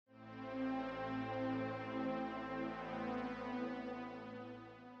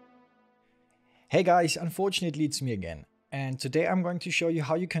Hey guys, unfortunately it's me again. And today I'm going to show you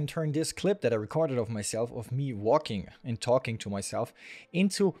how you can turn this clip that I recorded of myself, of me walking and talking to myself,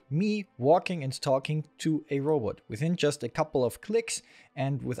 into me walking and talking to a robot within just a couple of clicks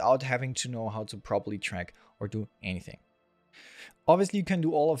and without having to know how to properly track or do anything. Obviously you can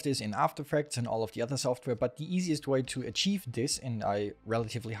do all of this in After Effects and all of the other software, but the easiest way to achieve this in a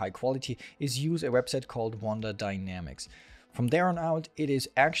relatively high quality is use a website called Wonder Dynamics. From there on out, it is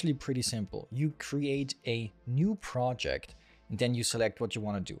actually pretty simple. You create a new project and then you select what you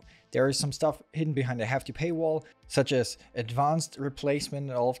want to do. There is some stuff hidden behind a hefty paywall, such as advanced replacement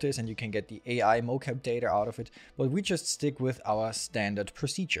and all of this, and you can get the AI mocap data out of it, but we just stick with our standard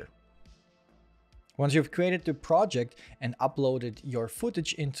procedure. Once you've created the project and uploaded your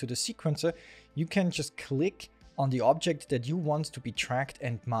footage into the sequencer, you can just click on the object that you want to be tracked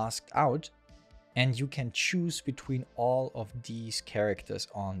and masked out, and you can choose between all of these characters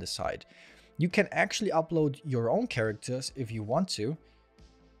on the side. You can actually upload your own characters if you want to,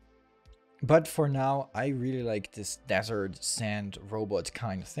 but for now I really like this desert sand robot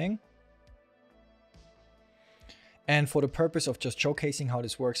kind of thing. And for the purpose of just showcasing how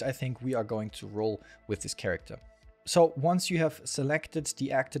this works, I think we are going to roll with this character. So once you have selected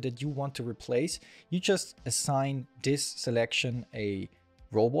the actor that you want to replace, you just assign this selection a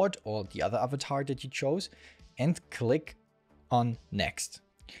robot or the other avatar that you chose and click on next.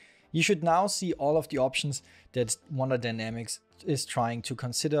 You should now see all of the options that Wonder Dynamics is trying to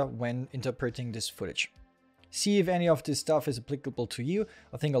consider when interpreting this footage. See if any of this stuff is applicable to you.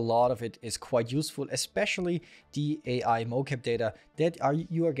 I think a lot of it is quite useful, especially the AI mocap data that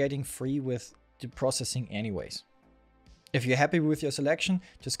you are getting free with the processing anyways. If you're happy with your selection,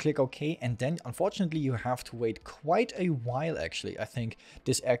 just click OK, and then unfortunately you have to wait quite a while actually. I think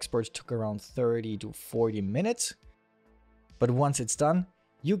this export took around 30 to 40 minutes. But once it's done,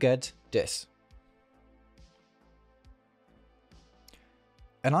 you get this.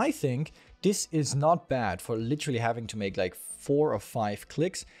 And I think this is not bad for literally having to make like 4 or 5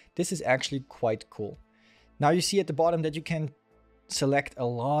 clicks. This is actually quite cool. Now you see at the bottom that you can select a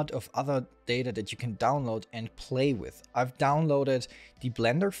lot of other data that you can download and play with. I've downloaded the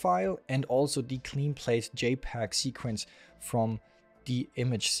Blender file and also the clean plate JPEG sequence from the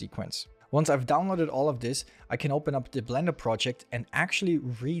image sequence. Once I've downloaded all of this, I can open up the Blender project and actually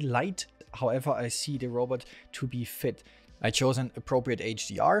relight however I see the robot to be fit. I chose an appropriate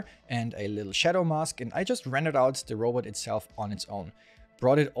HDR and a little shadow mask, and I just rendered out the robot itself on its own.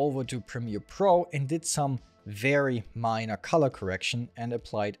 Brought it over to Premiere Pro and did some very minor color correction and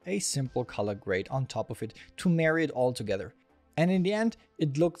applied a simple color grade on top of it to marry it all together. And in the end,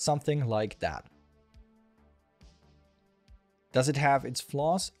 it looked something like that. Does it have its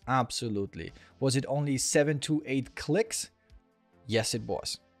flaws? Absolutely. Was it only 7 to 8 clicks? Yes, it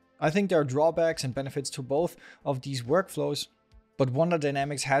was. I think there are drawbacks and benefits to both of these workflows, but Wonder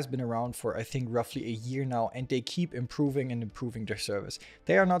Dynamics has been around for I think roughly a year now, and they keep improving and improving their service.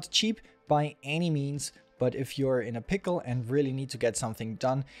 They are not cheap by any means, but if you're in a pickle and really need to get something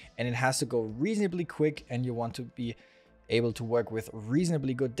done and it has to go reasonably quick and you want to be able to work with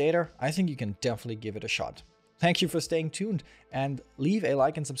reasonably good data, I think you can definitely give it a shot. Thank you for staying tuned, and leave a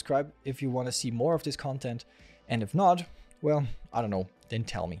like and subscribe if you want to see more of this content. And if not, well, I don't know, then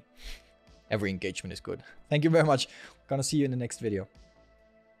tell me. Every engagement is good. Thank you very much. Gonna see you in the next video.